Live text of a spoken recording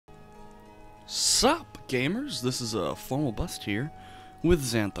Sup, gamers? This is a formal bust here with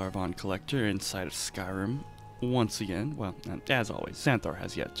Xanathar Von Collector inside of Skyrim once again. Well, as always, Xanathar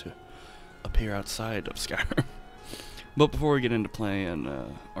has yet to appear outside of Skyrim. But before we get into playing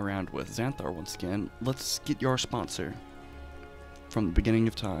around with Xanathar once again, let's get your sponsor from the beginning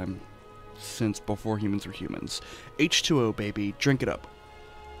of time, since before humans were humans. H2O, baby. Drink it up.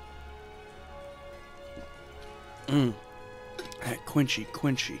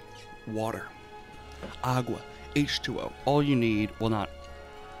 Quenchy. Water. Agua. H2O. All you need, well, not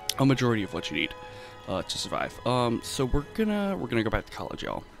a majority of what you need to survive. So we're gonna go back to college,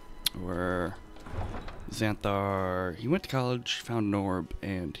 y'all. Where Xanathar, he went to college, found an orb,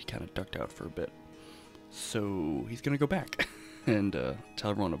 and he kind of ducked out for a bit. So he's gonna go back and tell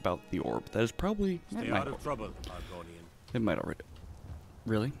everyone about the orb. That is probably... Stay out of trouble, Argonian. It might already...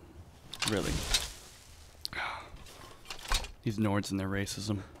 Really? Really? These Nords and their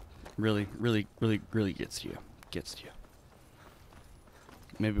racism really gets to you. Gets to you.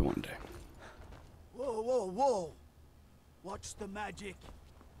 Maybe one day. Whoa. What's the magic?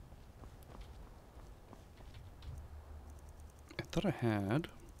 I thought I had...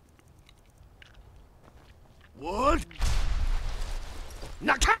 What?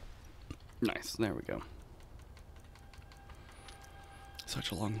 Nice, there we go.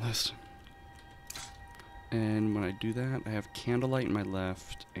 Such a long list. And when I do that, I have candlelight in my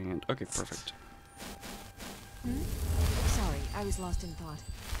left, and... Okay, perfect. Sorry, I was lost in thought.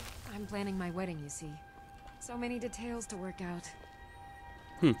 I'm planning my wedding, you see. So many details to work out.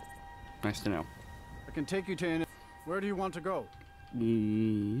 Nice to know. I can take you to... Where do you want to go?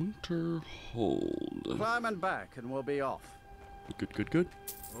 Winterhold. Climb and back, and we'll be off. Good.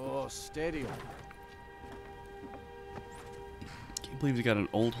 Oh, steady. Can't believe he got an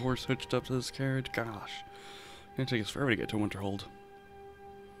old horse hitched up to this carriage. Gosh. It's gonna take us forever to get to Winterhold.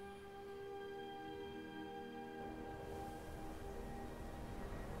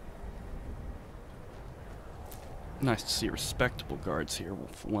 Nice to see respectable guards here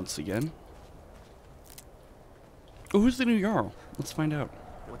once again. Oh, who's the new Jarl? Let's find out.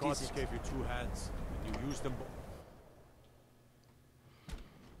 The gods gave you two hands, and you used them.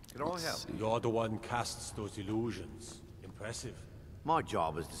 Can I help? You're the one casts those illusions. Impressive. My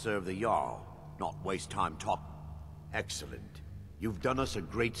job is to serve the Jarl, not waste time talk. Excellent. You've done us a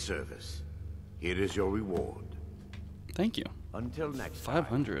great service. Here is your reward. Thank you. Until next time.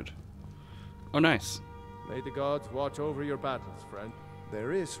 500. Oh, nice. May the gods watch over your battles, friend.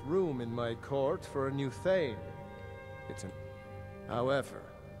 There is room in my court for a new Thane. However,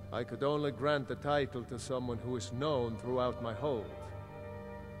 I could only grant the title to someone who is known throughout my hold.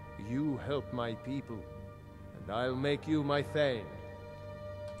 You help my people, and I'll make you my Thane.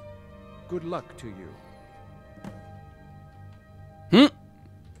 Good luck to you.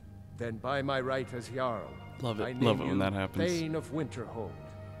 Then by my right as Jarl, Love I it name when you that happens. Thane of Winterhold.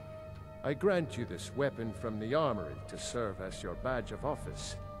 I grant you this weapon from the armory to serve as your badge of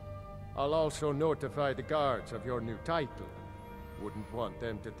office. I'll also notify the guards of your new title. Wouldn't want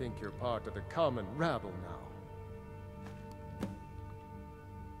them to think you're part of the common rabble now.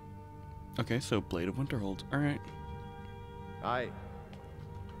 Okay, so Blade of Winterhold. Alright. Aye.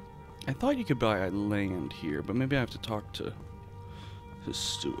 I thought you could buy land here, but maybe I have to talk to his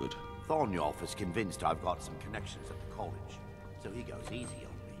steward. Thornyoff is convinced I've got some connections at the college, so he goes easy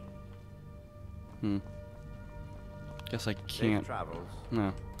on me. Guess I Safe can't. travels.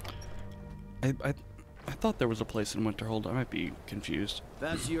 No. I thought there was a place in Winterhold. I might be confused.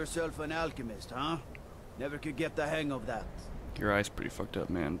 Fancy yourself an alchemist, huh? Never could get the hang of that. Your eye's pretty fucked up,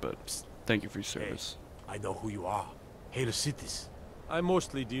 man, but thank you for your service. I know who you are. Hail Cities. I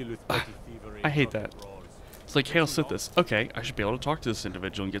mostly deal with petty thievery. I hate and that. brawls. It's like, Hail Sithis. Okay, I should be able to talk to this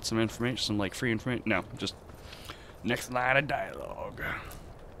individual and get some information, some, like, free information. No, just next line of dialogue.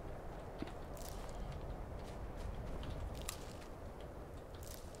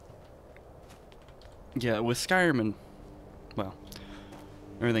 Yeah, with Skyrim and, well,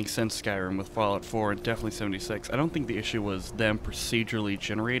 everything since Skyrim with Fallout 4 and definitely 76, I don't think the issue was them procedurally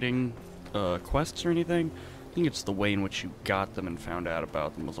generating quests or anything. I think it's the way in which you got them and found out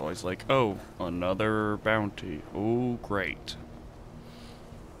about them was always like, oh, another bounty. Oh, great.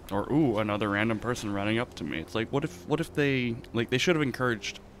 Or, ooh, another random person running up to me. It's like, what if they, like, they should have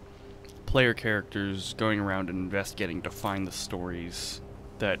encouraged player characters going around and investigating to find the stories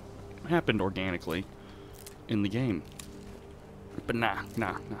that happened organically in the game. But nah.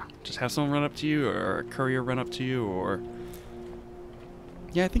 Just have someone run up to you, or a courier run up to you, or...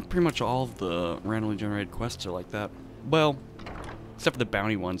 Yeah, I think pretty much all of the randomly generated quests are like that. Well, except for the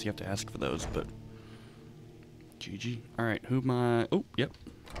bounty ones, you have to ask for those, but... GG. Alright, who am I... Oh, yep.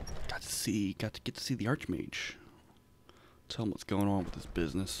 God, Got to get to see the Archmage. Tell him what's going on with this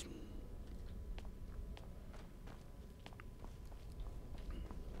business.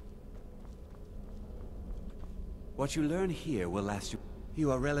 What you learn here will last you.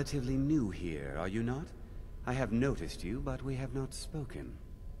 You are relatively new here, are you not? I have noticed you, but we have not spoken.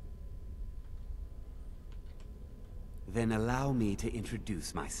 Then allow me to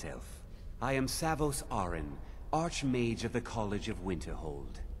introduce myself. I am Savos Arin, Archmage of the College of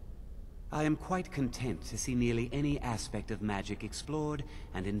Winterhold. I am quite content to see nearly any aspect of magic explored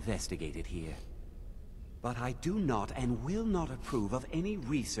and investigated here. But I do not and will not approve of any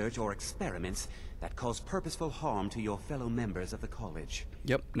research or experiments that cause purposeful harm to your fellow members of the college.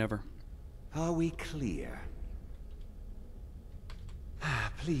 Yep, never. Are we clear?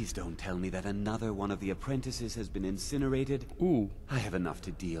 Please don't tell me that another one of the apprentices has been incinerated. Ooh. I have enough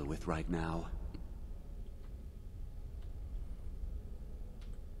to deal with right now.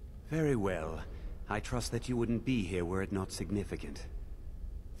 Very well. I trust that you wouldn't be here were it not significant.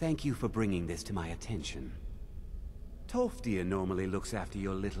 Thank you for bringing this to my attention. Tolfdir normally looks after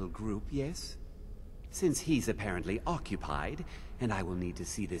your little group, yes? Since he's apparently occupied, and I will need to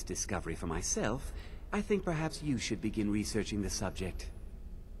see this discovery for myself, I think perhaps you should begin researching the subject.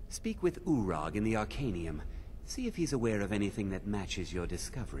 Speak with Urag in the Arcanium. See if he's aware of anything that matches your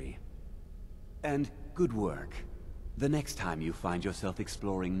discovery. And good work. The next time you find yourself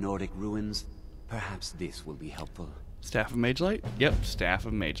exploring Nordic ruins, perhaps this will be helpful. Staff of Mage Light? Yep, Staff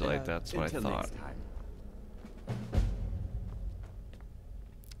of Mage Light. That's what I Until thought. next time.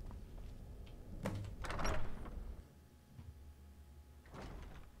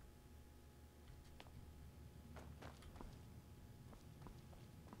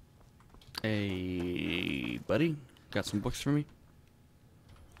 Hey, buddy. Got some books for me?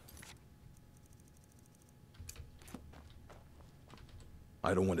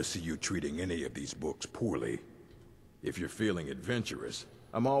 I don't want to see you treating any of these books poorly. If you're feeling adventurous,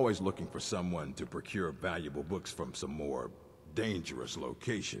 I'm always looking for someone to procure valuable books from some more dangerous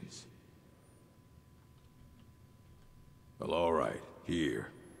locations. Well, all right, here.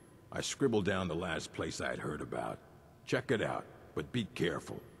 I scribbled down the last place I'd heard about. Check it out, but be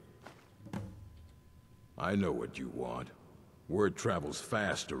careful. I know what you want. Word travels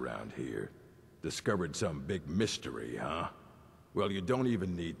fast around here. Discovered some big mystery, huh? Well, you don't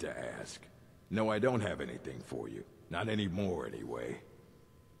even need to ask. No, I don't have anything for you. Not anymore, anyway.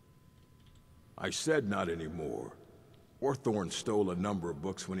 I said not anymore. Orthorn stole a number of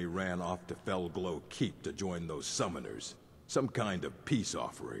books when he ran off to Felglow Keep to join those summoners. Some kind of peace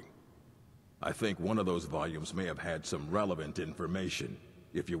offering. I think one of those volumes may have had some relevant information.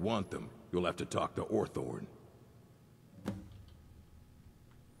 If you want them, you'll have to talk to Orthorn.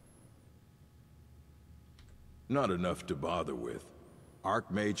 Not enough to bother with.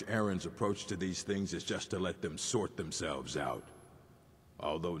 Archmage Aaron's approach to these things is just to let them sort themselves out.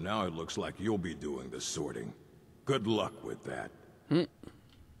 Although now it looks like you'll be doing the sorting. Good luck with that.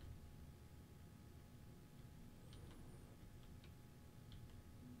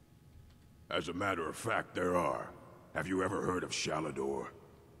 As a matter of fact, there are. Have you ever heard of Shalador?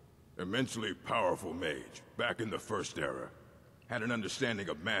 Immensely powerful mage, back in the First Era. Had an understanding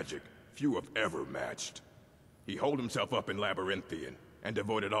of magic few have ever matched. He holed himself up in Labyrinthian, and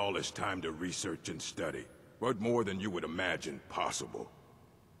devoted all his time to research and study. But more than you would imagine possible.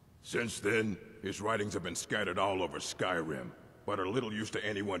 Since then, his writings have been scattered all over Skyrim, but are little use to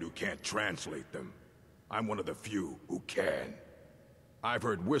anyone who can't translate them. I'm one of the few who can. I've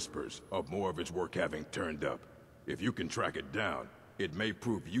heard whispers of more of his work having turned up. If you can track it down, it may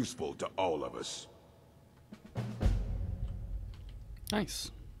prove useful to all of us. Nice.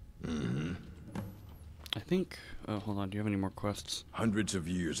 I think... Oh, hold on. Do you have any more quests? Hundreds of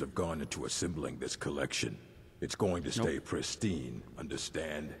years have gone into assembling this collection. It's going to stay pristine,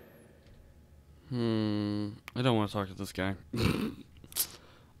 understand? I don't want to talk to this guy.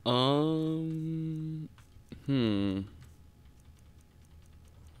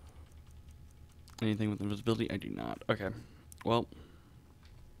 Anything with invisibility? I do not. Okay. Well.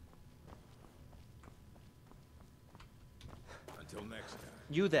 Until next time.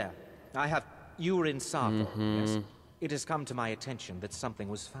 You there. I have... You were in Sarthor, yes? It has come to my attention that something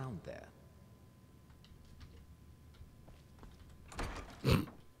was found there.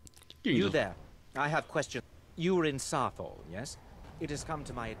 You there. I have questions. You were in Sarthor, yes? It has come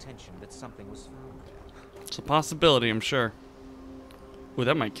to my attention that something was found there. It's a possibility, I'm sure. Ooh,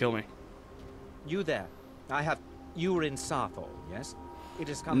 that might kill me. You there. I have... You were in Sarthor, yes? It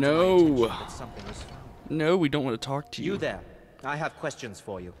has come to my attention that something was found there. No, we don't want to talk to you. You there. I have questions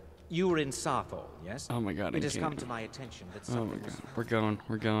for you. You were in Sarthol, yes? Oh my god, It has come to my attention that Oh my something god. was...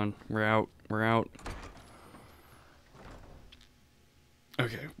 We're going. We're out.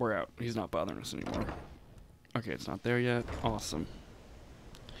 Okay, we're out. He's not bothering us anymore. Okay, it's not there yet. Awesome.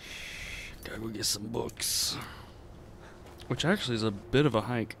 Gotta go get some books. Which actually is a bit of a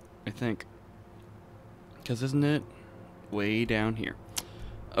hike, I think. Because isn't it way down here?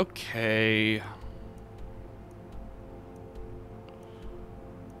 Okay.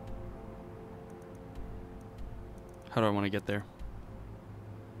 How do I want to get there?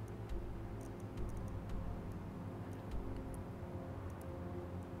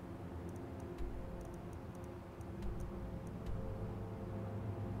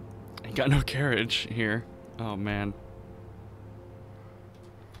 Ain't got no carriage here. Oh man.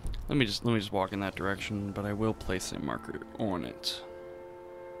 Let me just walk in that direction, but I will place a marker on it.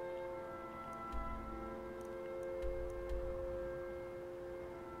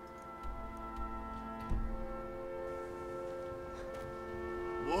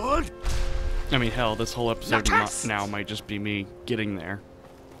 What? I mean, hell, this whole episode now might just be me getting there.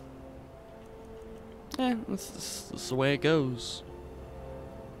 That's the way it goes.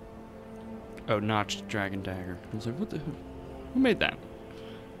 Oh, notched dragon dagger. I was like, what the hell? Who made that?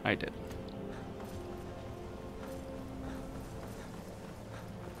 I did.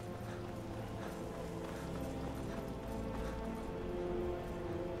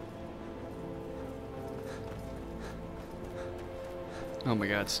 Oh my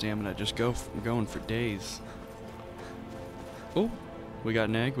god, stamina just going for days. Oh, we got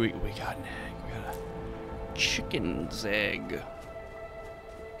an egg. We got an egg. We got a chicken's egg.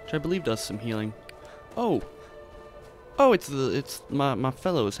 Which I believe does some healing. Oh, it's my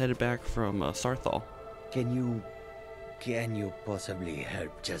fellow is headed back from Sarthol. Can you possibly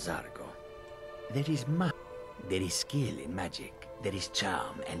help Jazargo? There is skill in magic, there is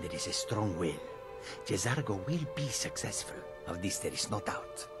charm, and there is a strong will. Jazargo will be successful. Of this there is no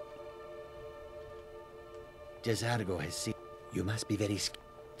doubt. Jazargo has seen. You must be very skilled.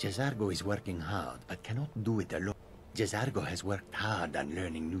 Jazargo is working hard, but cannot do it alone. Jazargo has worked hard on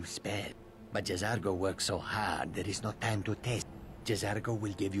learning new spells. But Jazargo works so hard, there is no time to test. Jazargo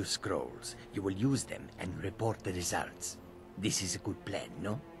will give you scrolls. You will use them and report the results. This is a good plan,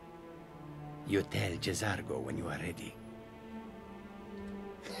 no? You tell Jazargo when you are ready.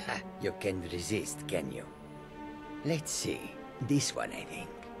 You can't resist, can you? Let's see. This one, I think.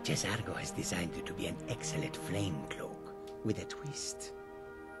 Jazargo has designed it to be an excellent flame cloak, with a twist.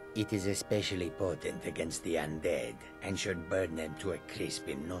 It is especially potent against the undead, and should burn them to a crisp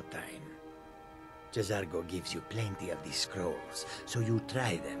in no time. Jazargo gives you plenty of these scrolls, so you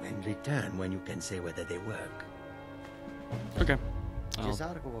try them and return when you can say whether they work. Okay.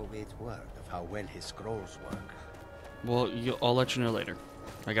 Jazargo awaits word of how well his scrolls work. Well, I'll let you know later.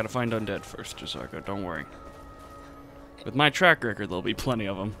 I gotta find undead first, Jazargo. Don't worry. With my track record, there'll be plenty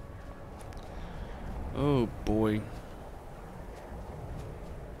of them. Oh boy.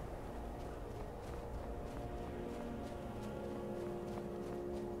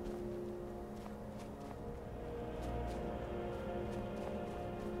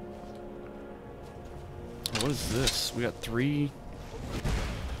 What is this? We got 3.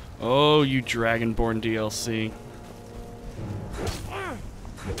 Oh, you Dragonborn DLC.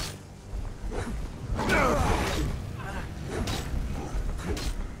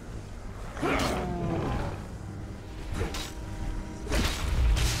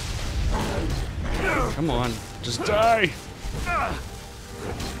 Come on, just die!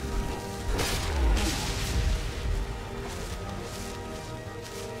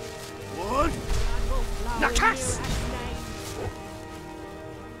 What? Nakas!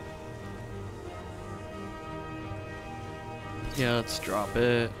 Yeah, let's drop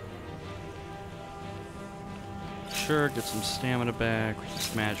it. Sure, get some stamina back.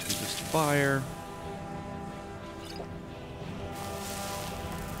 Resist magic, resist fire.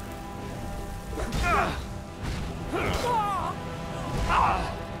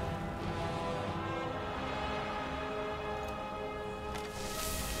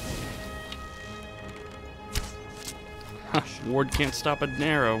 Ward can't stop an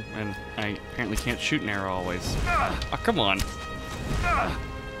arrow, and I apparently can't shoot an arrow always. Oh, come on.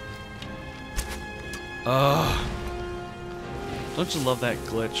 Don't you love that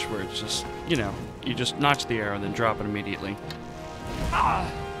glitch where it's just, you know, you just notch the arrow and then drop it immediately.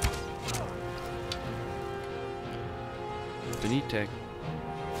 Benite.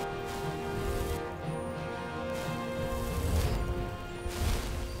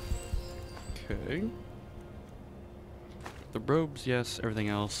 Okay. The robes, yes. Everything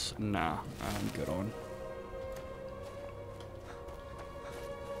else, nah. I'm good on.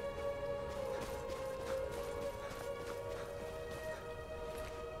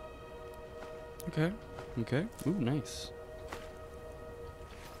 Okay. Okay. Ooh, nice.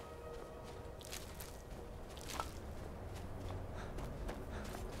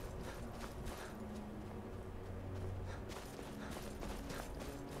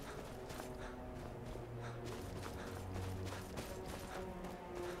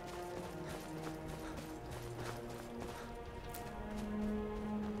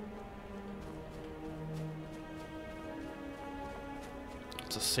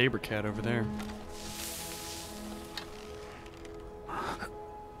 It's a saber cat over there.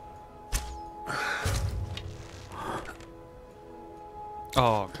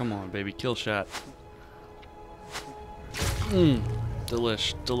 Oh, come on, baby. Kill shot. Mmm.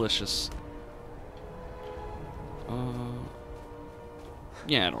 Delicious.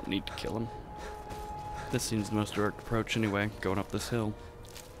 Yeah, I don't need to kill him. This seems the most direct approach anyway, going up this hill.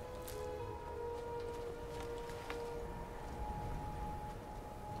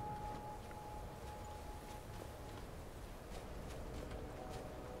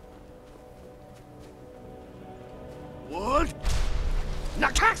 What?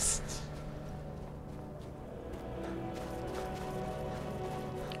 Nakast!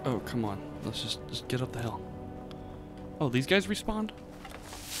 Oh, come on. Let's just get up the hill. Oh, these guys respawned?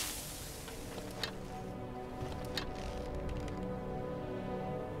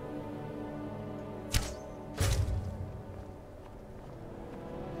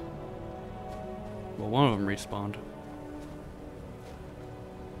 Well, one of them respawned.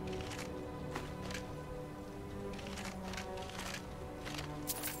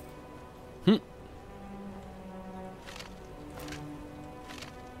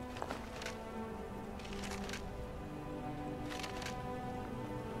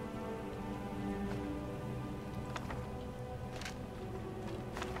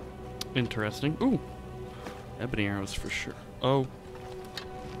 Interesting. Ooh. Ebony arrows for sure. Oh.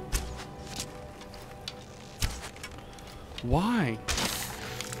 Why?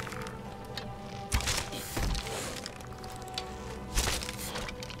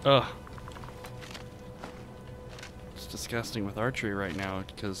 Ugh. It's disgusting with archery right now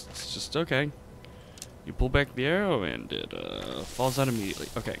because it's just okay. You pull back the arrow and it falls out immediately.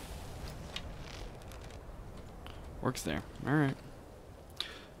 Okay. Works there. Alright.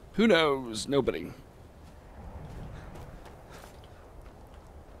 Who knows? Nobody.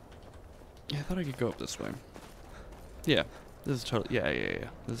 Yeah, I thought I could go up this way. Yeah. This is totally... Yeah.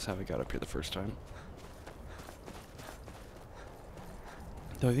 This is how I got up here the first time.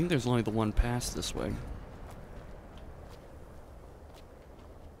 Though I think there's only the one pass this way.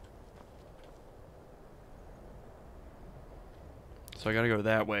 So I gotta go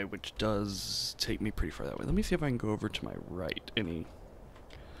that way, which does take me pretty far that way. Let me see if I can go over to my right. Any...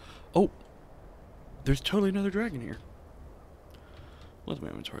 Oh! There's totally another dragon here. What does my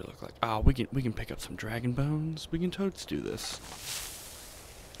inventory look like? Ah, we can pick up some dragon bones. We can totes do this.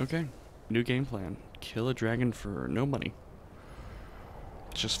 Okay. New game plan. Kill a dragon for no money.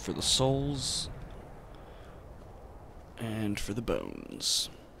 Just for the souls. And for the bones.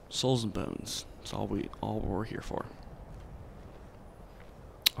 Souls and bones. That's all we're here for.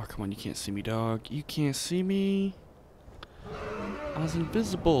 Oh, come on, you can't see me, dog. You can't see me. I was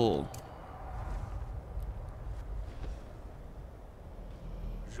invisible.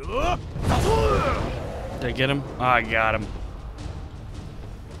 Did I get him? Oh, I got him.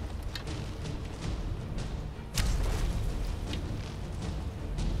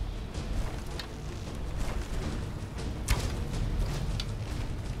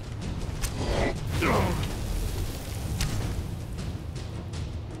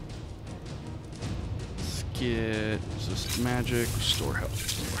 Get resist magic, restore health,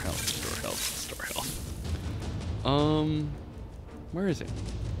 restore health, restore health, restore health. Where is it?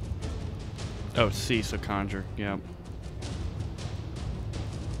 Oh, C, so conjure, yeah.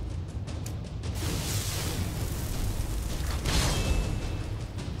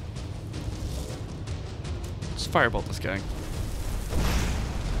 Let's firebolt this guy.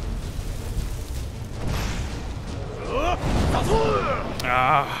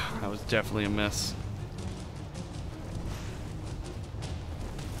 Ah, that was definitely a miss.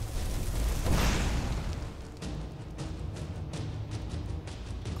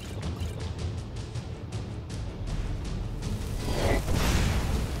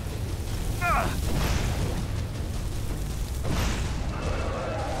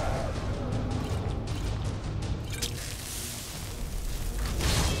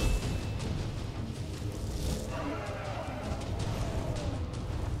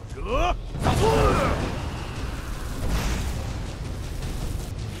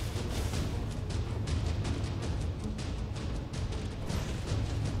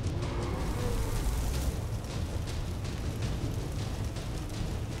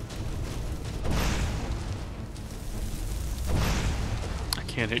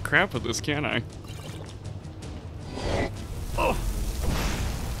 can't hit crap with this, can I? Oh.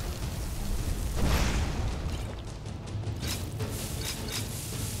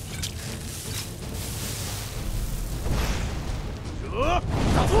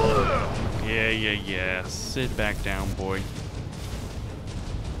 Yeah. Sit back down, boy.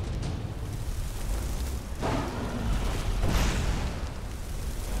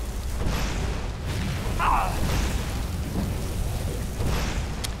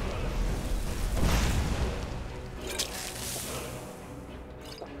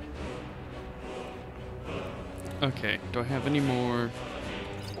 Okay, do I have any more?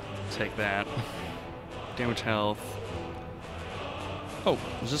 Take that. Damage health. Oh,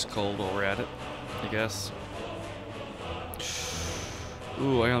 it's just cold while we're at it, I guess.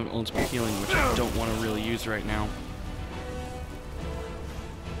 Ooh, I own some healing, which I don't want to really use right now.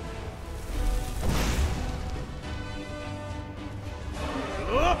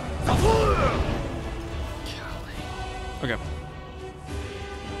 Okay.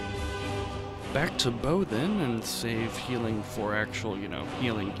 Back to bow then, and save healing for actual, you know,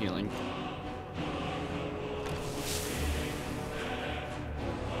 healing.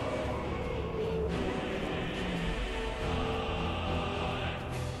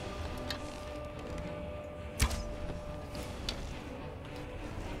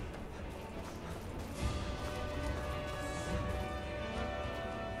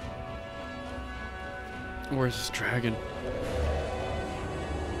 Where's this dragon?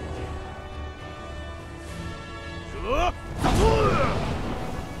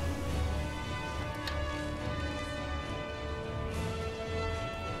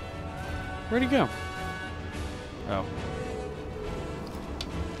 Where'd he go? Oh.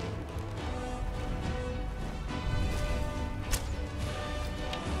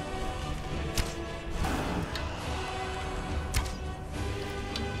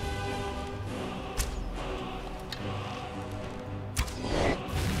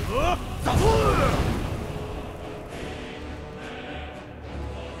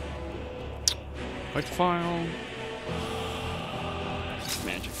 White file.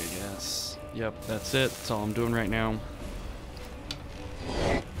 Magic, I guess. Yep, that's it. That's all I'm doing right now.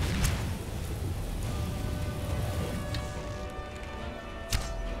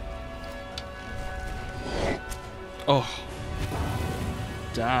 Oh.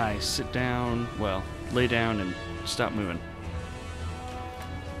 Die. Sit down. Well, lay down and stop moving.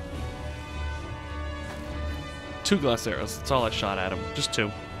 2 glass arrows. That's all I shot at him. Just 2.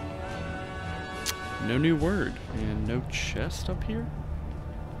 No new word. And no chest up here?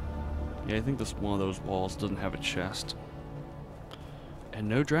 Yeah, I think this one of those walls doesn't have a chest. And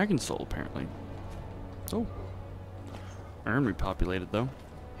no dragon soul, apparently. Oh. Urn repopulated, though.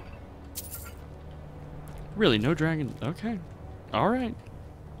 Really, no dragon... Okay. Alright.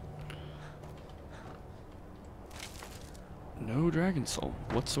 No dragon soul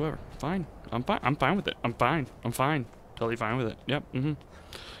whatsoever. Fine. I'm fine. I'm fine with it. I'm fine. Totally fine with it. Yep.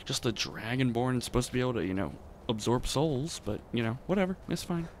 Just the dragonborn is supposed to be able to, you know, absorb souls, but, you know, whatever. It's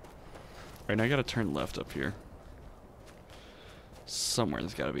fine. Alright, now I gotta turn left up here. Somewhere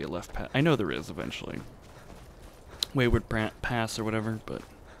there's gotta be a left path. I know there is eventually. Wayward Pass or whatever, but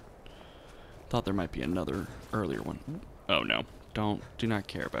thought there might be another earlier one. Oh no. Do not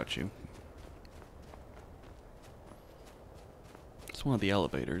care about you. It's one of the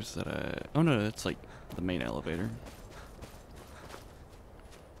elevators that I... Oh no, it's like the main elevator.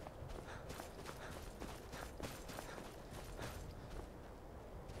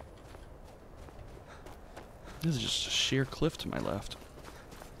 This is just a sheer cliff to my left.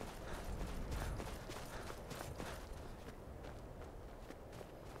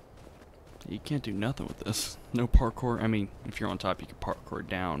 You can't do nothing with this. No parkour. I mean, if you're on top, you can parkour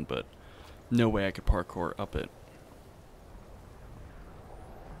down, but no way I could parkour up it.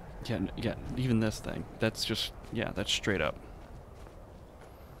 Yeah, even this thing. That's just, yeah, that's straight up.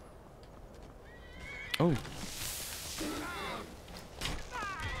 Oh.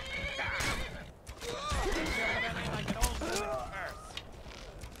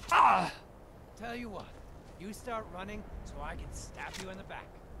 Tell you what, you start running so I can stab you in the back.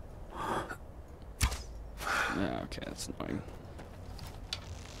 Yeah, okay, that's annoying.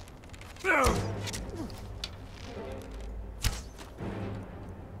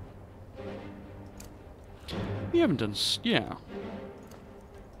 We haven't done yeah.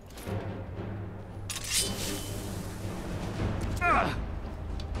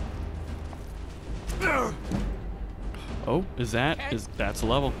 Oh, that's a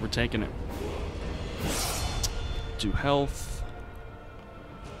level. We're taking it. Do health.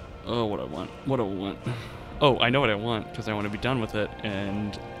 Oh, what do I want? Oh, I know what I want, because I want to be done with it,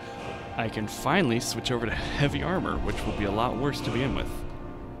 and I can finally switch over to heavy armor, which will be a lot worse to begin with.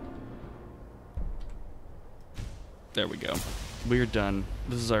 There we go. We're done.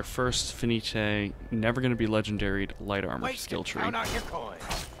 This is our first finite, never going to be legendary light armor skill tree. Count out your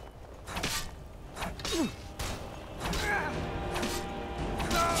coins.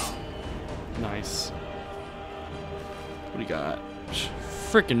 Nice. What do you got?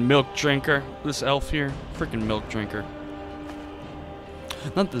 Frickin' milk drinker. This elf here, frickin' milk drinker.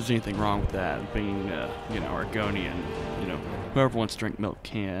 Not that there's anything wrong with that, being, you know, Argonian. You know, whoever wants to drink milk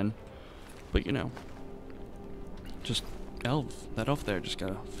can. But, you know, just elf. That elf there just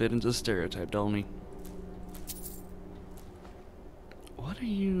gotta fit into the stereotype, don't he? What are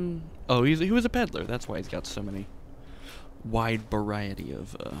you... Oh, he was a peddler. That's why he's got so many wide variety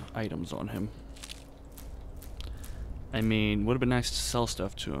of items on him. I mean, would have been nice to sell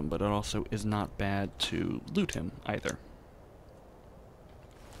stuff to him, but it also is not bad to loot him either.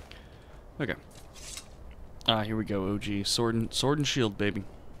 Okay. Ah, here we go, OG. Sword and shield, baby.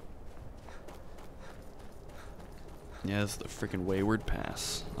 Yeah, this is the freaking wayward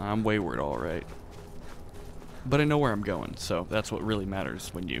pass. I'm wayward, alright. But I know where I'm going, so that's what really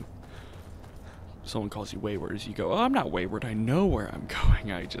matters when someone calls you wayward. Is you go, oh, I'm not wayward, I know where I'm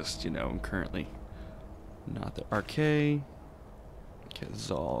going. I just, you know, I'm currently not the arcade. Okay, this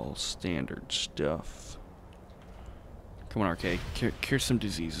is all standard stuff. Come on, arcade. Cure some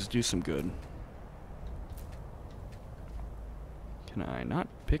diseases. Do some good. Can I not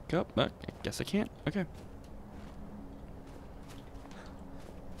pick up? I guess I can't. Okay.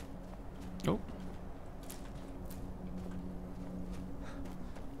 Oh.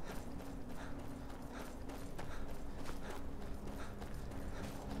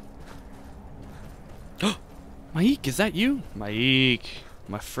 Maik, is that you? Maik,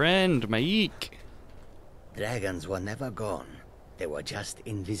 my friend, Maik. Dragons were never gone. They were just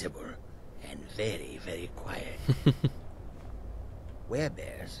invisible and very, very quiet. Where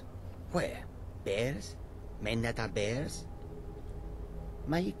bears? Where? Bears? Men that are bears?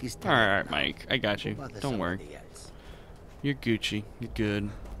 Maik is... Alright, Mike, I got you. Don't worry. You're Gucci. You're good.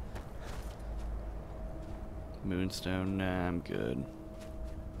 Moonstone, nah, I'm good.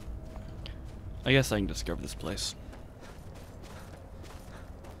 I guess I can discover this place.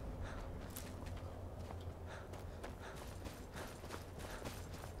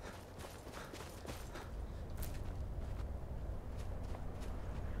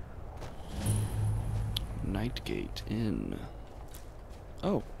 Nightgate Inn.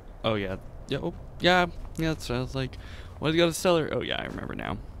 Oh. Oh, yeah. Yeah, oh, yeah. Yeah, that's what I was like. Why's it got a cellar? Oh, yeah, I remember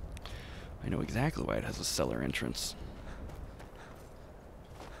now. I know exactly why it has a cellar entrance.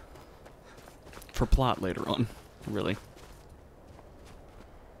 For plot later on, really.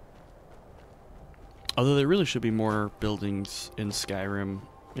 Although there really should be more buildings in Skyrim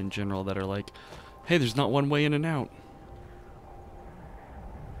in general that are like, hey, there's not one way in and out.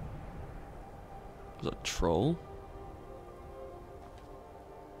 Is it a troll?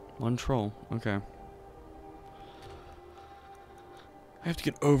 One troll, okay. I have to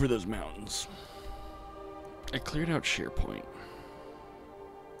get over those mountains. I cleared out SharePoint.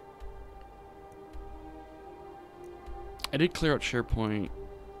 I did clear out SharePoint,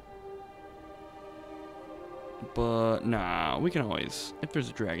 but nah, we can always, if there's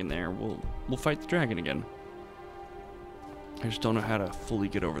a dragon there, we'll fight the dragon again. I just don't know how to fully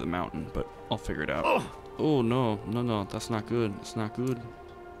get over the mountain, but I'll figure it out. Oh no, no, that's not good. It's not good.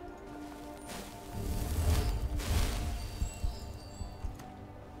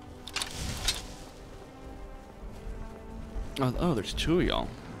 Oh, there's two of y'all.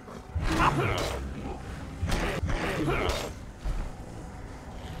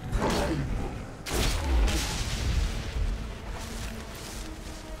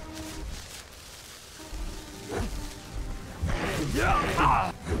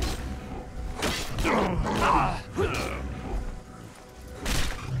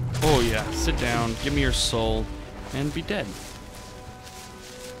 Oh yeah, sit down, give me your soul, and be dead.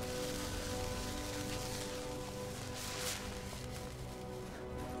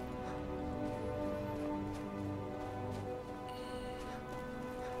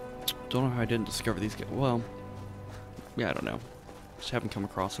 Don't know how I didn't discover these guys. Well, yeah, I don't know. Just haven't come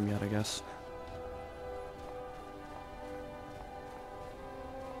across them yet, I guess.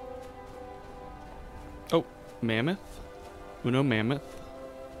 Oh, mammoth? Uno mammoth.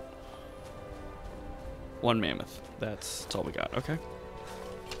 One mammoth. That's all we got. Okay.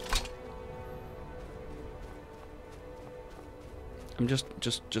 I'm just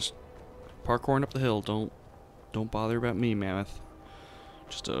parkouring up the hill. Don't bother about me, mammoth.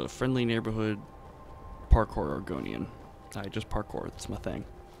 Just a friendly neighborhood parkour Argonian. I just parkour, it's my thing.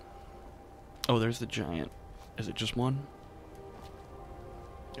 Oh, there's the giant. Is it just one?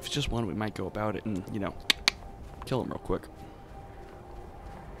 If it's just one, we might go about it and, you know, kill him real quick.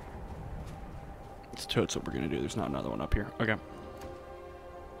 It's totes what we're gonna do. There's not another one up here. Okay.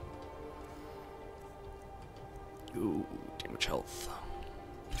 Ooh, damage health.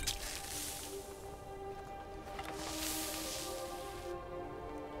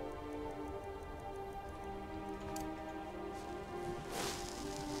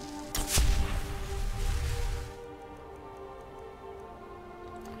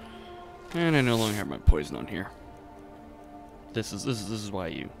 And I no longer have my poison on here. This is why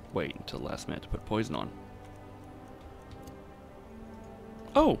you wait until the last minute to put poison on.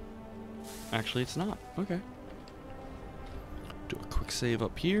 Oh! Actually, it's not. Okay. Do a quick save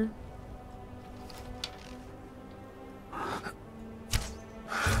up here.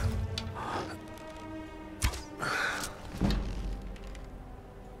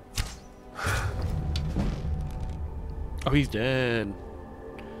 Oh, he's dead.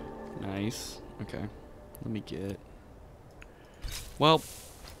 Nice. Okay. Let me get... Well,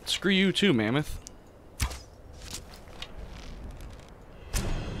 screw you too, Mammoth.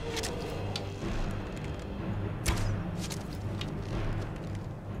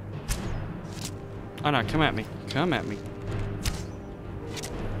 Oh no, come at me. Come at me.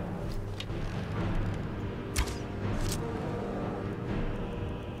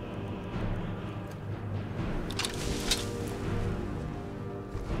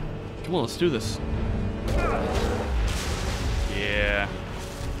 Come on, let's do this. Yeah.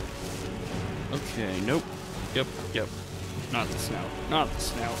 Okay, nope. Yep, yep. Not the snout. Not the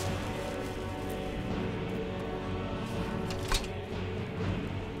snout.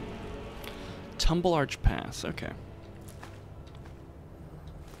 Tumble Arch Pass, okay.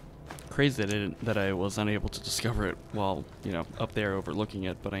 Crazy that I was unable to discover it while, you know, up there overlooking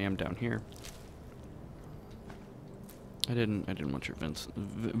it, but I am down here. I didn't want your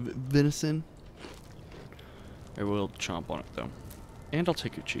venison. I will chomp on it though. And I'll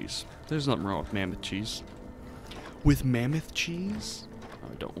take your cheese. There's nothing wrong with mammoth cheese. With mammoth cheese? Oh,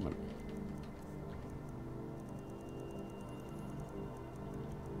 I don't want it.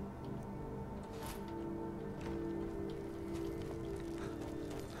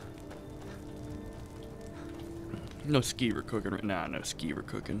 No skeever cooking right now. No skeever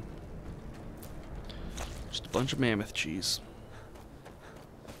cooking. Just a bunch of mammoth cheese.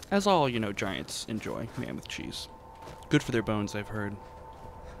 As all, you know, giants enjoy mammoth cheese. Good for their bones, I've heard.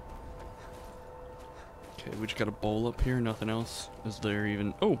 Okay, we just got a bowl up here, nothing else. Is there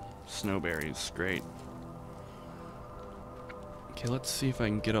even... Oh, snowberries, great. Okay, let's see if I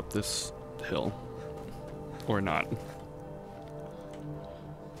can get up this hill. Or not.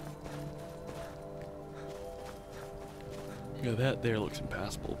 Yeah, that there looks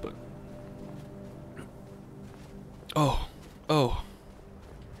impassable, but... Oh, oh.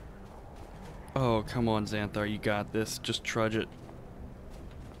 Oh, come on, Xanathar, you got this. Just trudge it.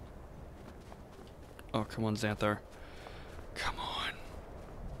 Oh, come on, Xanathar. Come on.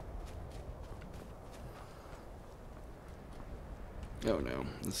 Oh no,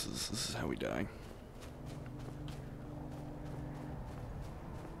 this is how we die.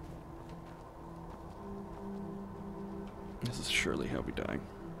 This is surely how we die.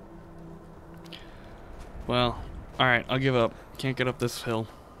 Well, alright, I'll give up. Can't get up this hill.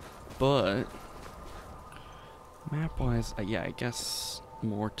 But, map-wise, yeah, I guess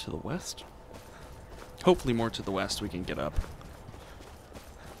more to the west? Hopefully more to the west we can get up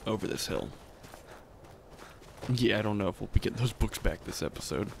over this hill. Yeah, I don't know if we'll be getting those books back this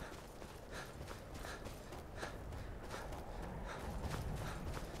episode.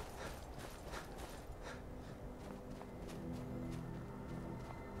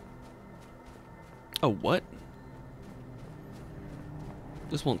 Oh, what?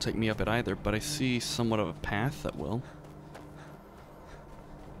 This won't take me up it either, but I see somewhat of a path that will.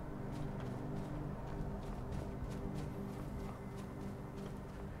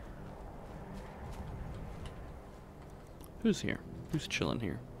 Who's here? Who's chilling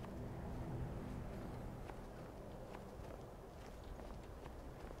here?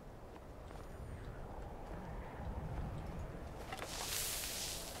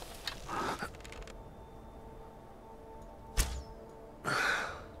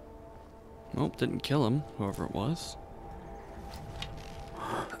 Nope, didn't kill him, whoever it was.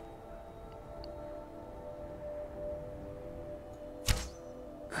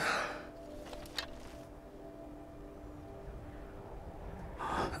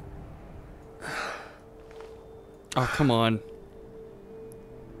 Oh, come on.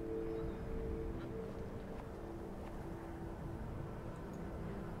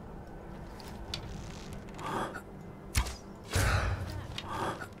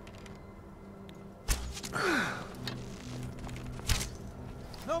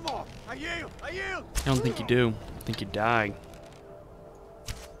 I yield! I yield! I don't think you do. I think you die.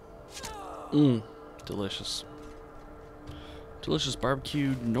 Mmm. Delicious. Delicious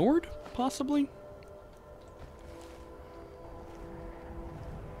barbecued Nord, possibly?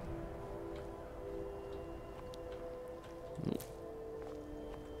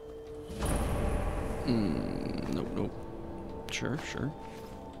 Nope, nope. Sure, sure.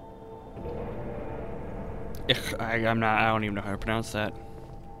 I don't even know how to pronounce that.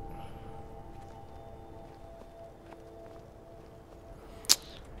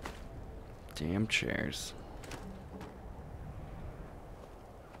 Damn chairs.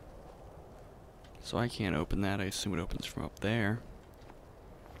 So I can't open that. I assume it opens from up there.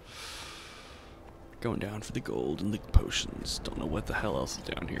 Going down for the gold and the potions. Don't know what the hell else is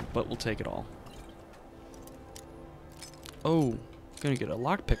down here, but we'll take it all. Oh, gonna get a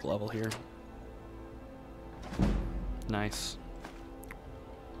lockpick level here. Nice.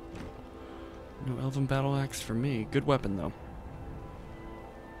 No elven battle axe for me. Good weapon though.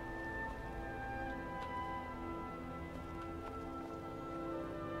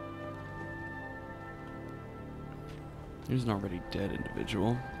 There's an already dead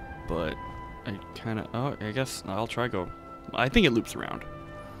individual, but I kinda, oh, I guess I'll try go. I think it loops around.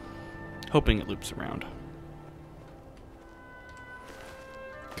 Hoping it loops around.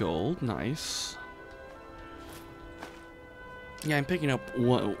 Gold, nice. Yeah, I'm picking up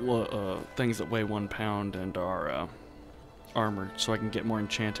things that weigh 1 pound and are armored, so I can get more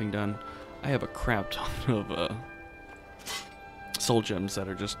enchanting done. I have a crap ton of soul gems that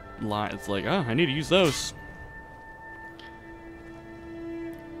are just it's like, oh, I need to use those.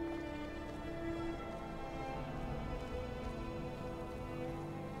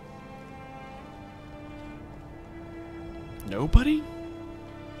 Nobody?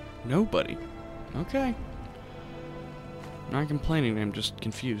 Nobody. Okay. Not complaining, I'm just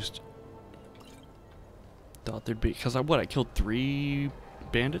confused. Thought there'd be, because I killed 3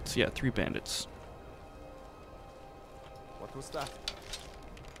 bandits? Yeah, 3 bandits. What was that?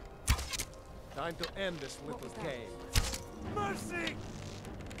 Time to end this little game. Mercy!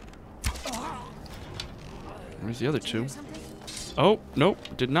 Where's the other 2? Oh, nope,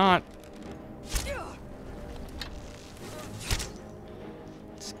 did not.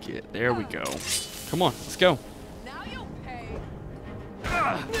 Let's get, there we go. Come on, let's go. Now you'll pay.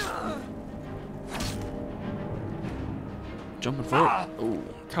 Jumping forward. Oh,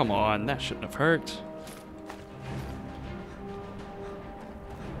 come on, that shouldn't have hurt.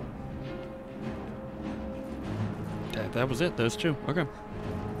 That was it, those 2. Okay.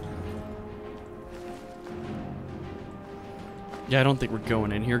 Yeah, I don't think we're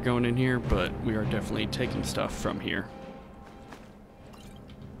going in here, but we are definitely taking stuff from here.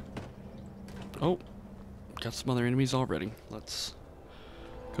 Oh, got some other enemies already. Let's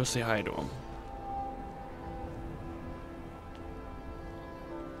go say hi to them.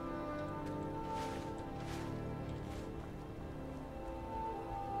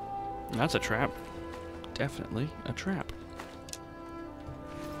 That's a trap. Definitely a trap.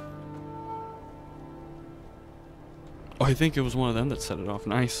 Oh, I think it was one of them that set it off.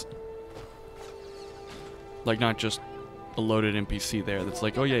 Nice. Like, not just a loaded NPC there that's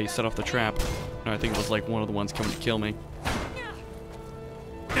like, oh yeah, you set off the trap. No, I think it was like one of the ones coming to kill me.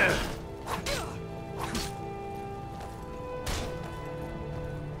 Are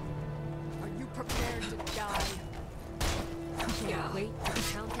you prepared to die? Can't wait for the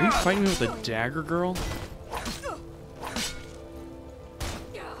countdown. Are you fighting me with a dagger, girl?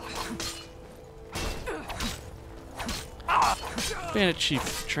 Bandit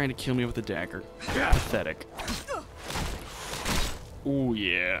chief trying to kill me with a dagger. Pathetic. Ooh,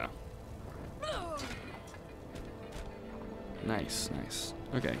 yeah. Nice, nice.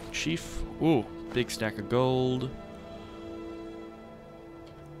 Okay, chief. Ooh, big stack of gold.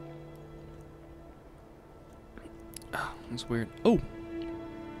 Oh, that's weird. Oh!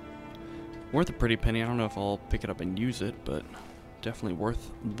 Worth a pretty penny. I don't know if I'll pick it up and use it, but definitely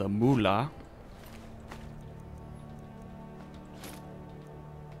worth the moolah.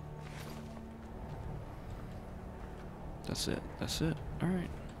 That's it. That's it. Alright.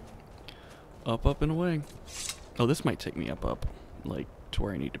 Up, up, and away. Oh, this might take me up, up. Like, to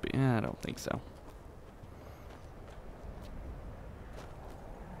where I need to be. I don't think so.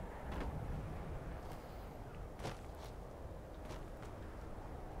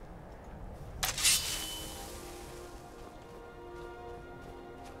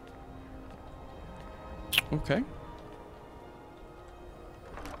 Okay.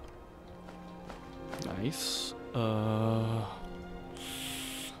 Nice.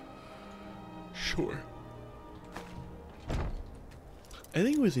 Sure. I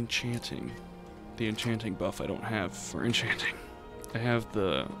think it was enchanting. The enchanting buff I don't have for enchanting. I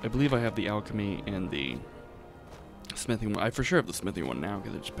believe I have the alchemy and the smithing one. I for sure have the smithing one now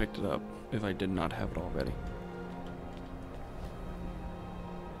because I just picked it up if I did not have it already.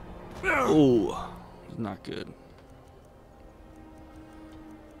 Oh, not good.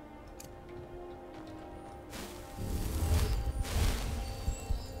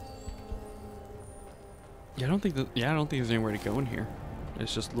 Yeah, I don't think there's anywhere to go in here.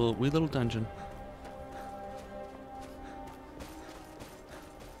 It's just a wee little dungeon.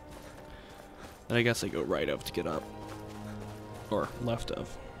 Then I guess I go right of to get up. Or left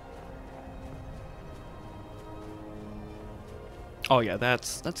of. Oh yeah,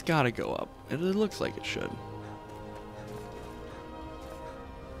 that's gotta go up. It looks like it should.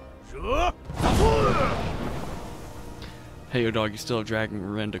 Hey, yo dog, you still have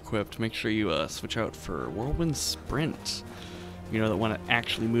Dragon Rend equipped. Make sure you switch out for Whirlwind Sprint. You know, the one that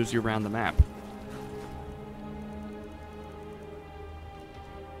actually moves you around the map.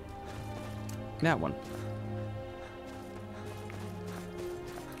 That one.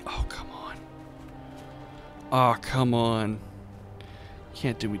 Oh, come on. Oh, come on. You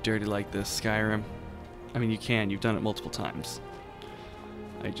can't do me dirty like this, Skyrim. I mean, you can. You've done it multiple times.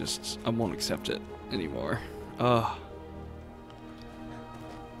 I won't accept it anymore. Ugh.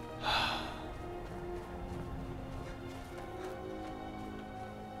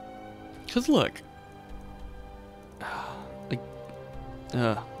 Because look.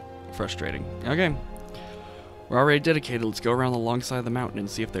 Frustrating. Okay. We're already dedicated. Let's go around the long side of the mountain and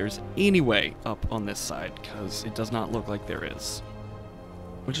see if there's any way up on this side, because it does not look like there is.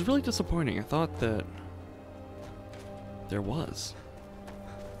 Which is really disappointing. I thought that there was.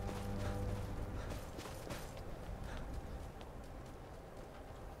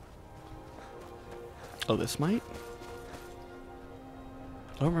 Oh, this might?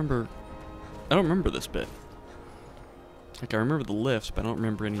 I don't remember this bit. Like, I remember the lift, but I don't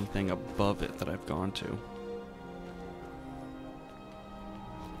remember anything above it that I've gone to.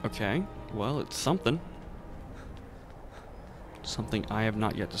 Okay, well, it's something. Something I have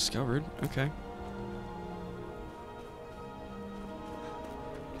not yet discovered. Okay.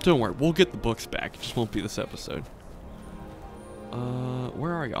 Don't worry, we'll get the books back. It just won't be this episode.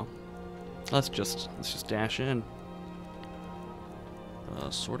 Where are y'all? Let's just dash in.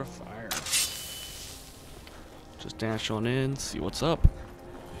 Sword of Fire. Just dash on in, see what's up.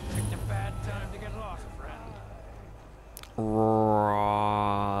 Picked a bad time to get lost, friend.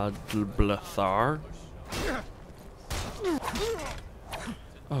 Xanathar.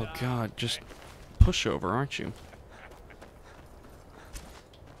 Oh god, just push over, aren't you?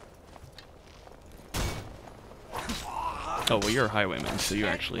 Oh, well, you're a highwayman, so you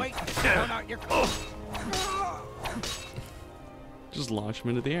actually just launch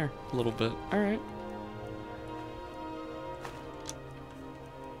him into the air a little bit. Alright.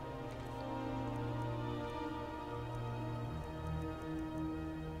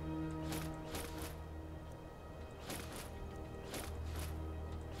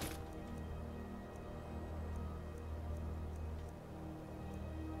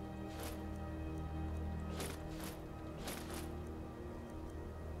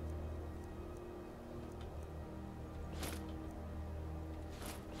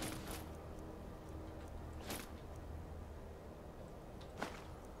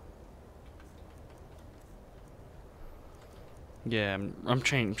 Yeah, I'm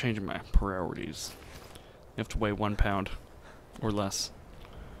changing my priorities. You have to weigh 1 pound or less.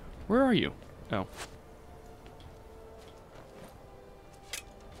 Where are you? Oh.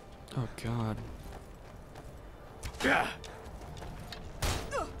 Oh god.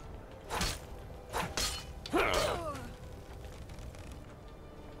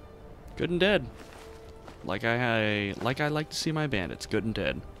 Good and dead. Like I like to see my bandits. Good and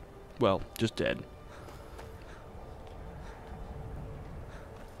dead. Well, just dead.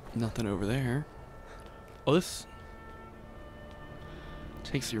 Nothing over there. Oh, this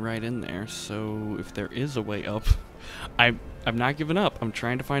takes you right in there. So if there is a way up, I'm not giving up. I'm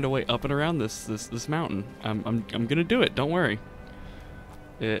trying to find a way up and around this mountain. I'm gonna do it. Don't worry.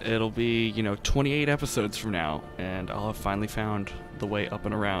 It'll be, you know, 28 episodes from now, and I'll have finally found the way up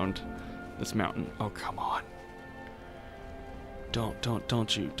and around this mountain. Oh, come on!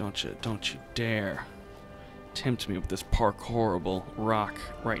 Don't you dare tempt me with this horrible rock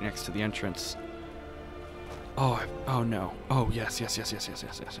right next to the entrance. Oh no. Oh, yes. Yes.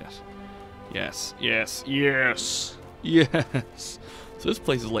 So this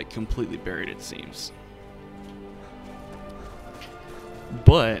place is like completely buried, it seems.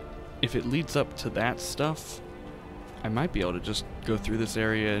 But if it leads up to that stuff, I might be able to just go through this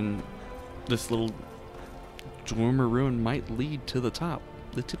area, and this little dormer ruin might lead to the top,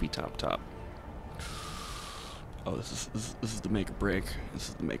 the tippy top. Oh, this is the make or break. This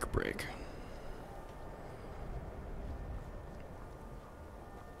is the make or break.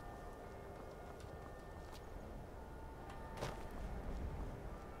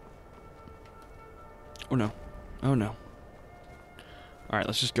 Oh no. Oh no. Alright,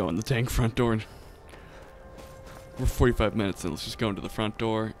 let's just go in the dang front door. We're 45 minutes in, let's just go into the front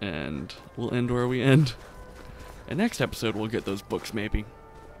door and we'll end where we end. And next episode we'll get those books maybe.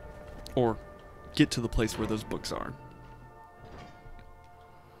 Or get to the place where those books are.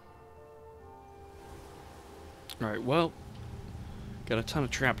 Alright, well, got a ton of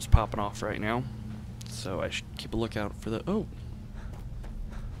traps popping off right now. So I should keep a lookout for the... Oh!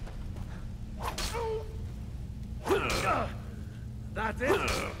 That's it? You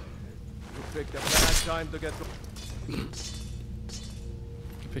picked a bad time to get... You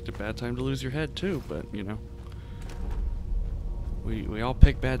picked a bad time to lose your head too, but, you know. We all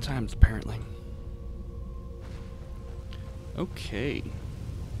pick bad times, apparently. Okay.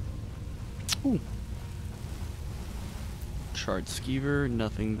 Ooh. Charred skeever,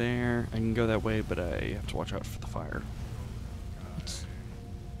 nothing there. I can go that way, but I have to watch out for the fire.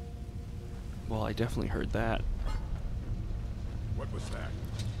 Well, I definitely heard that. What was that?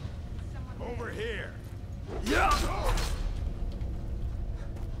 Over here! Yeah!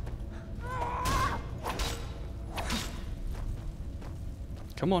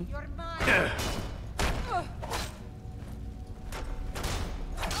 Come on.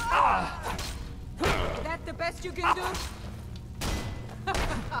 That the best you can do?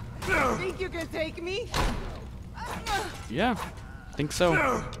 Think you can take me? Yeah, think so.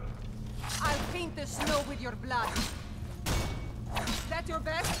 I'll paint the snow with your blood. That your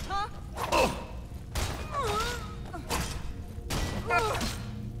best, huh?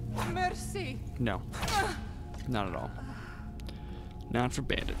 Mercy. No. Not at all. Not for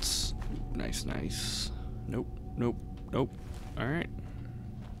bandits. Nice, nice. Nope, nope, nope. Alright.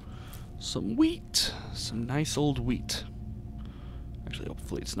 Some wheat. Some nice old wheat. Actually,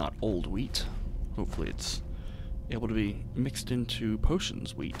 hopefully it's not old wheat. Hopefully it's able to be mixed into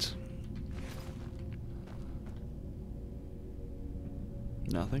potions wheat.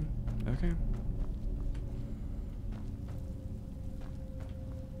 Nothing? Okay.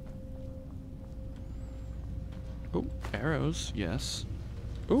 Oh, arrows, yes.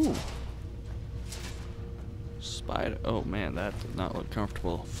 Ooh. Spider. Oh man, that did not look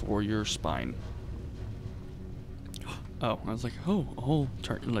comfortable for your spine. Oh, I was like, oh, a whole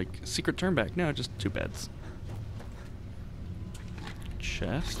like secret turn back. No, just 2 beds.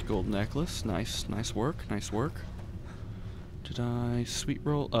 Chest, gold necklace, nice, nice work, nice work. Did I sweet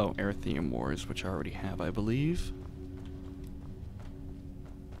roll? Oh, Erythium Wars, which I already have, I believe.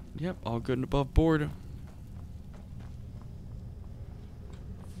 Yep, all good and above board.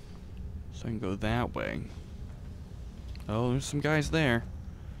 So I can go that way. Oh, there's some guys there.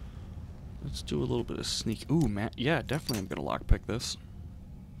 Let's do a little bit of sneak. Ooh, Matt. Yeah, definitely I'm gonna lockpick this.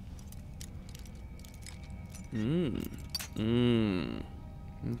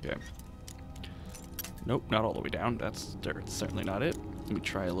 Okay. Nope, not all the way down. That's certainly not it. Let me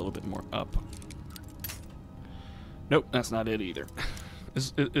try a little bit more up. Nope, that's not it either.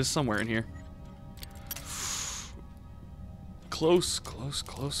 It's somewhere in here. Close, close,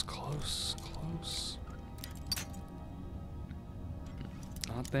 close, close, close.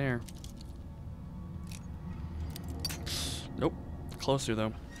 Not there. Nope. Closer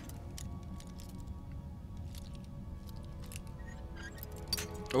though.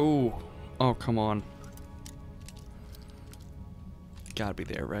 Oh. Oh, come on. Gotta be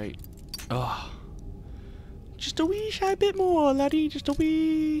there, right? Ugh. Just a wee shy bit more, laddie. Just a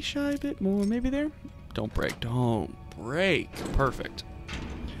wee shy bit more. Maybe there? Don't break. Don't break. Perfect.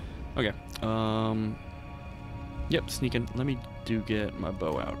 Okay. Yep, sneaking. Let me get my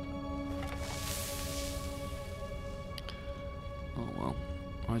bow out. Oh, well.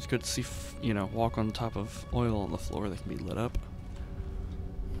 Always good to see, you know, walk on top of oil on the floor that can be lit up.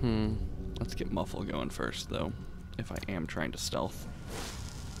 Let's get Muffle going first, though, if I am trying to stealth.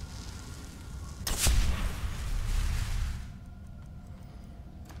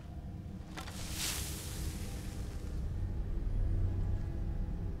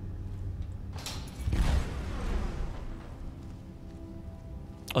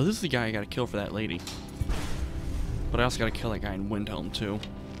 Oh, this is the guy I gotta kill for that lady. But I also gotta kill that guy in Windhelm, too.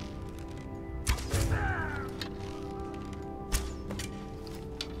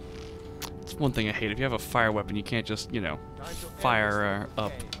 It's one thing I hate. If you have a fire weapon, you can't just, you know, fire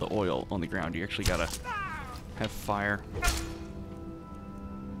up the oil on the ground. You actually gotta have fire.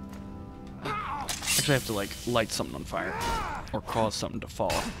 Actually, I have to, like, light something on fire. Or cause something to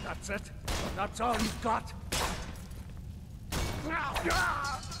fall. That's it? That's all you've got?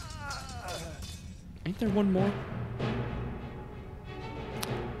 Ain't there one more?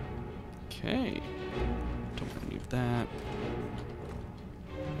 Okay. Don't need that.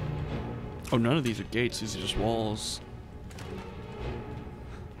 Oh, none of these are gates. These are just walls.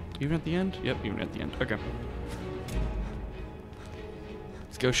 Even at the end? Yep, even at the end. Okay.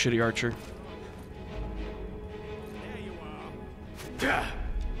 Let's go, shitty archer. There you are.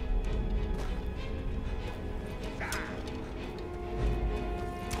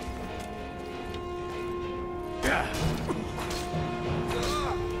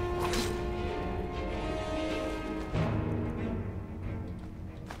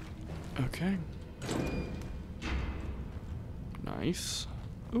 Okay. Nice.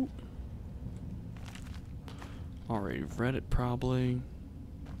 Ooh. Already read it, probably.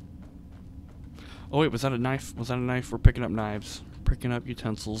 Oh wait, was that a knife? Was that a knife? We're picking up knives. Picking up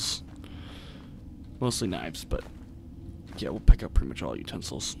utensils. Mostly knives, but yeah, we'll pick up pretty much all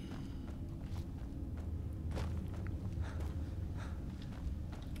utensils.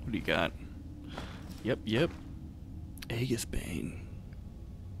 What do you got? Yep. Aegis Bane.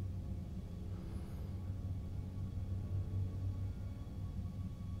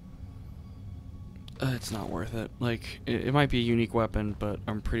 It's not worth it. Like, it might be a unique weapon, but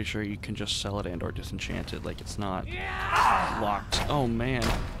I'm pretty sure you can just sell it and or disenchant it. Like, it's not locked. Oh, man.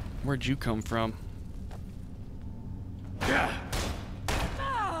 Where'd you come from?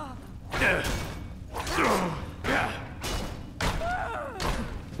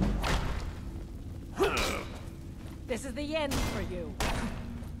 This is the end for you.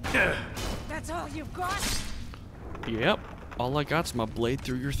 That's all you've got? Yep. All I got's my blade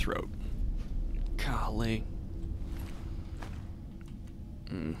through your throat. Golly.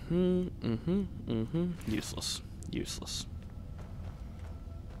 Useless. Useless.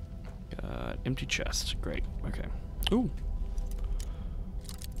 Got empty chest. Great. Okay. Ooh.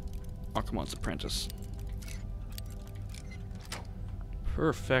 Oh, come on, it's apprentice.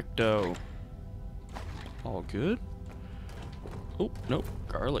 Perfecto. All good. Oh, nope.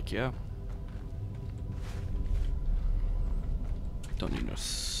 Garlic, yeah. Don't need no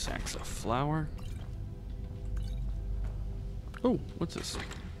sacks of flour. Oh, what's this?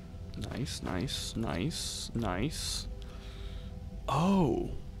 Nice.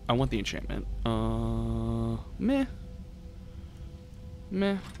 Oh, I want the enchantment. Meh.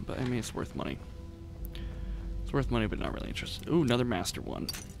 But I mean, it's worth money. It's worth money, but not really interested. Ooh, another master one.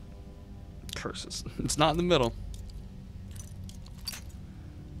 Curses. It's not in the middle.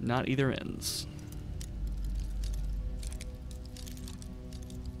 Not either ends.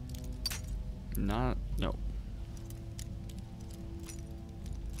 No.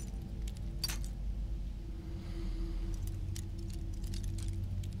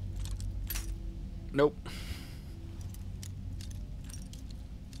 Nope.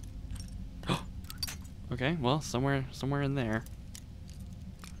 Okay, well, somewhere in there.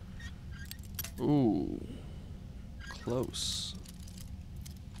 Ooh. Close.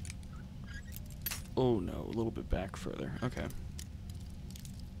 Oh no, a little bit back further. Okay.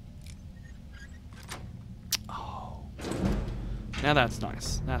 Oh. Now that's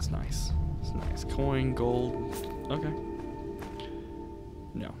nice. That's nice. It's nice. Coin, gold. Okay.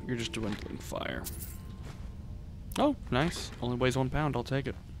 No, you're just dwindling fire. Oh, nice. Only weighs 1 pound. I'll take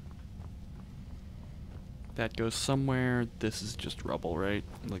it. That goes somewhere. This is just rubble, right?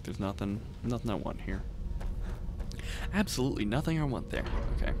 Like there's nothing I want here. Absolutely nothing I want there.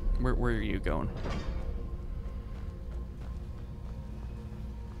 Okay, where are you going?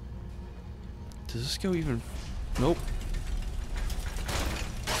 Does this go even? Nope.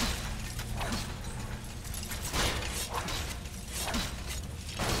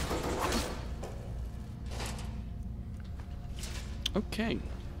 Okay.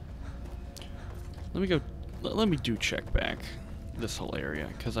 Let me do check back this whole area,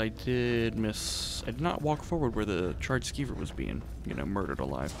 because I did not walk forward where the charred skeever was being, murdered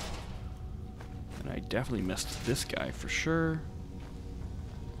alive. And I definitely missed this guy for sure.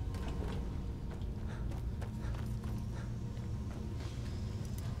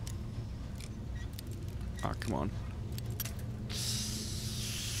 Ah, come on.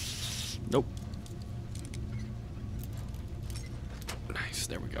 Nope. Nice,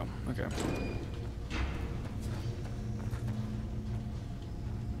 there we go. Okay.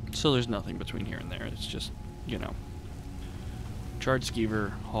 So there's nothing between here and there. It's just, charred skeever,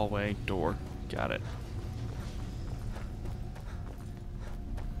 hallway, door. Got it.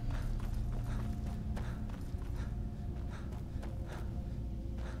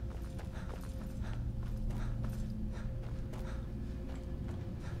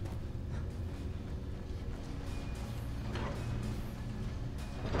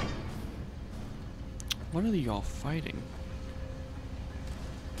 What are y'all fighting?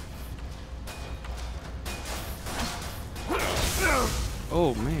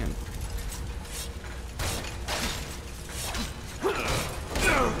 Oh, man.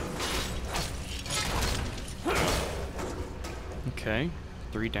 Okay,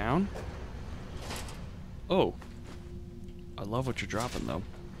 3 down. Oh. I love what you're dropping, though.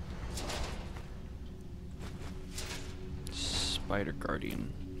 Spider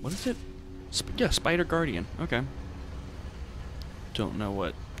Guardian. What is it? Yeah, Spider Guardian. Okay. Don't know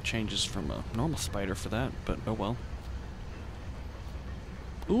what changes from a normal spider for that, but oh well.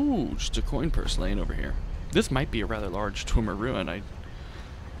 Ooh, just a coin purse laying over here. This might be a rather large Twimmer ruin.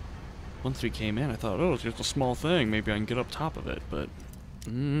 Once we came in, I thought, oh, it's just a small thing. Maybe I can get up top of it, but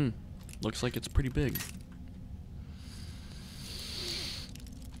looks like it's pretty big.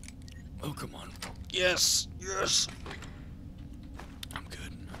 Oh, come on. Yes, yes.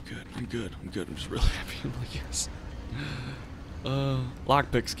 I'm good. I'm just really happy. I'm like, yes.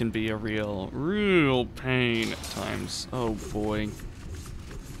 Lockpicks can be a real pain at times. Oh boy.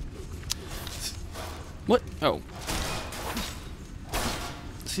 What? Oh.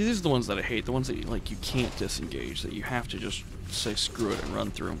 See, these are the ones that I hate. The ones that you can't disengage. That you have to just say screw it and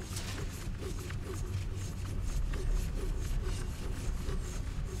run through.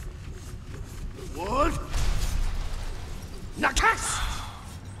 What? Nakas!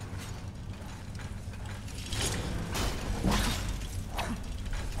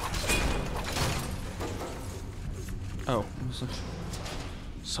 Oh,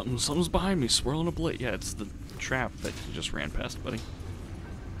 something's behind me, swirling a blade. Yeah, it's the trap that you just ran past, buddy.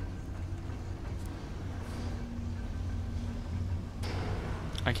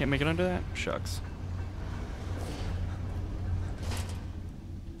 I can't make it under that? Shucks.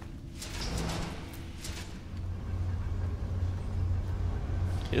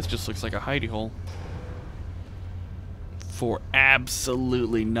 This just looks like a hidey hole. For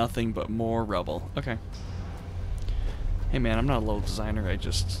absolutely nothing but more rubble. Okay. Hey man, I'm not a level designer, I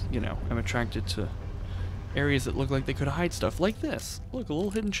just, you know, I'm attracted to areas that look like they could hide stuff, like this. Look, a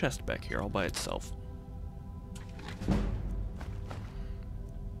little hidden chest back here all by itself.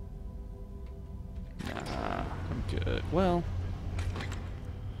 Nah, I'm good. Well,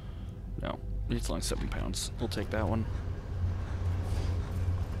 no, it's only 7 pounds. We'll take that one.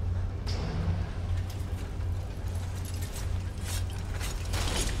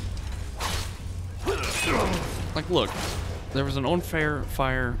 Like, look, there was an on-fire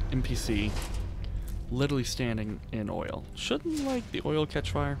NPC literally standing in oil. Shouldn't, like, the oil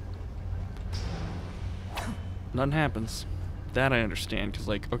catch fire? Nothing happens. That I understand, because,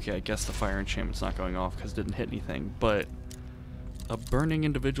 like, okay, I guess the fire enchantment's not going off because it didn't hit anything, but a burning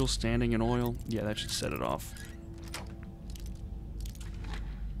individual standing in oil, yeah, that should set it off.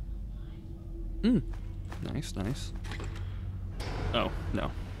 Nice, nice. Oh,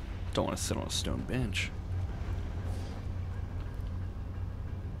 no. Don't want to sit on a stone bench.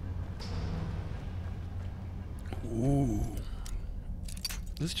 Ooh.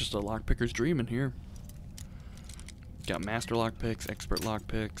 This is just a lockpicker's dream in here. Got master lockpicks, expert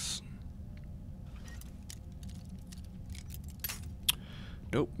lockpicks.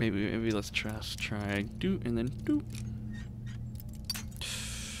 Nope, maybe let's try do and then do.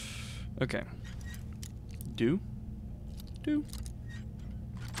 Okay. Do. God,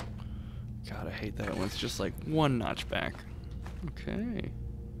 I hate that one. It's just like one notch back. Okay.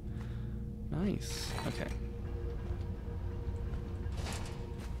 Nice. Okay.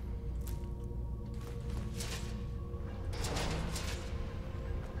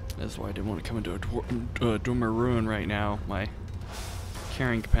 That's why I didn't want to come into a Dwemer ruin right now. My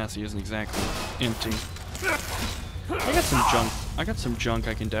carrying capacity isn't exactly empty. I got some junk. I got some junk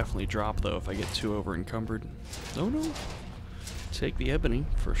I can definitely drop though if I get too over encumbered. Oh no. Take the ebony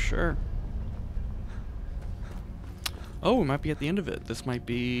for sure. Oh, we might be at the end of it. This might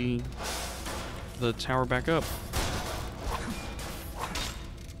be the tower back up.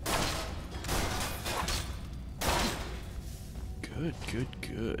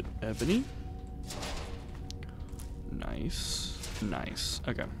 Good. Ebony. Nice.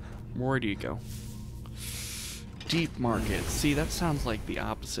 Okay. Where do you go? Deep market. See, that sounds like the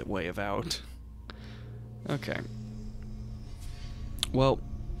opposite way of out. Okay. Well,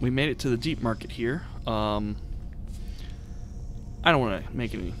 we made it to the deep market here. I don't want to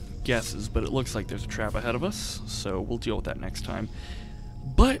make any guesses, but it looks like there's a trap ahead of us, so we'll deal with that next time.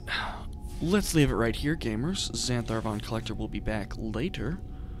 But let's leave it right here, gamers. Xanathar Von Collector will be back later,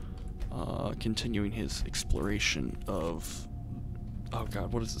 continuing his exploration of... Oh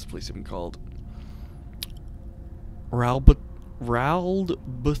god, what is this place even called?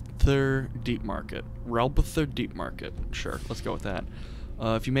 Ralbuther Deep Market. Ralbuther Deep Market. Sure, let's go with that.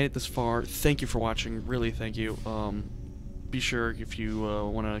 If you made it this far, thank you for watching. Really, thank you. Be sure, if you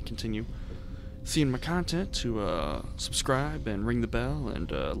want to continue seeing my content, to subscribe and ring the bell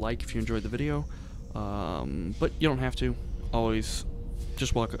and like if you enjoyed the video. But you don't have to. Always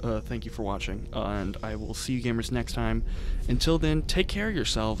just thank you for watching, and I will see you gamers next time. Until then, take care of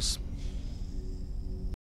yourselves.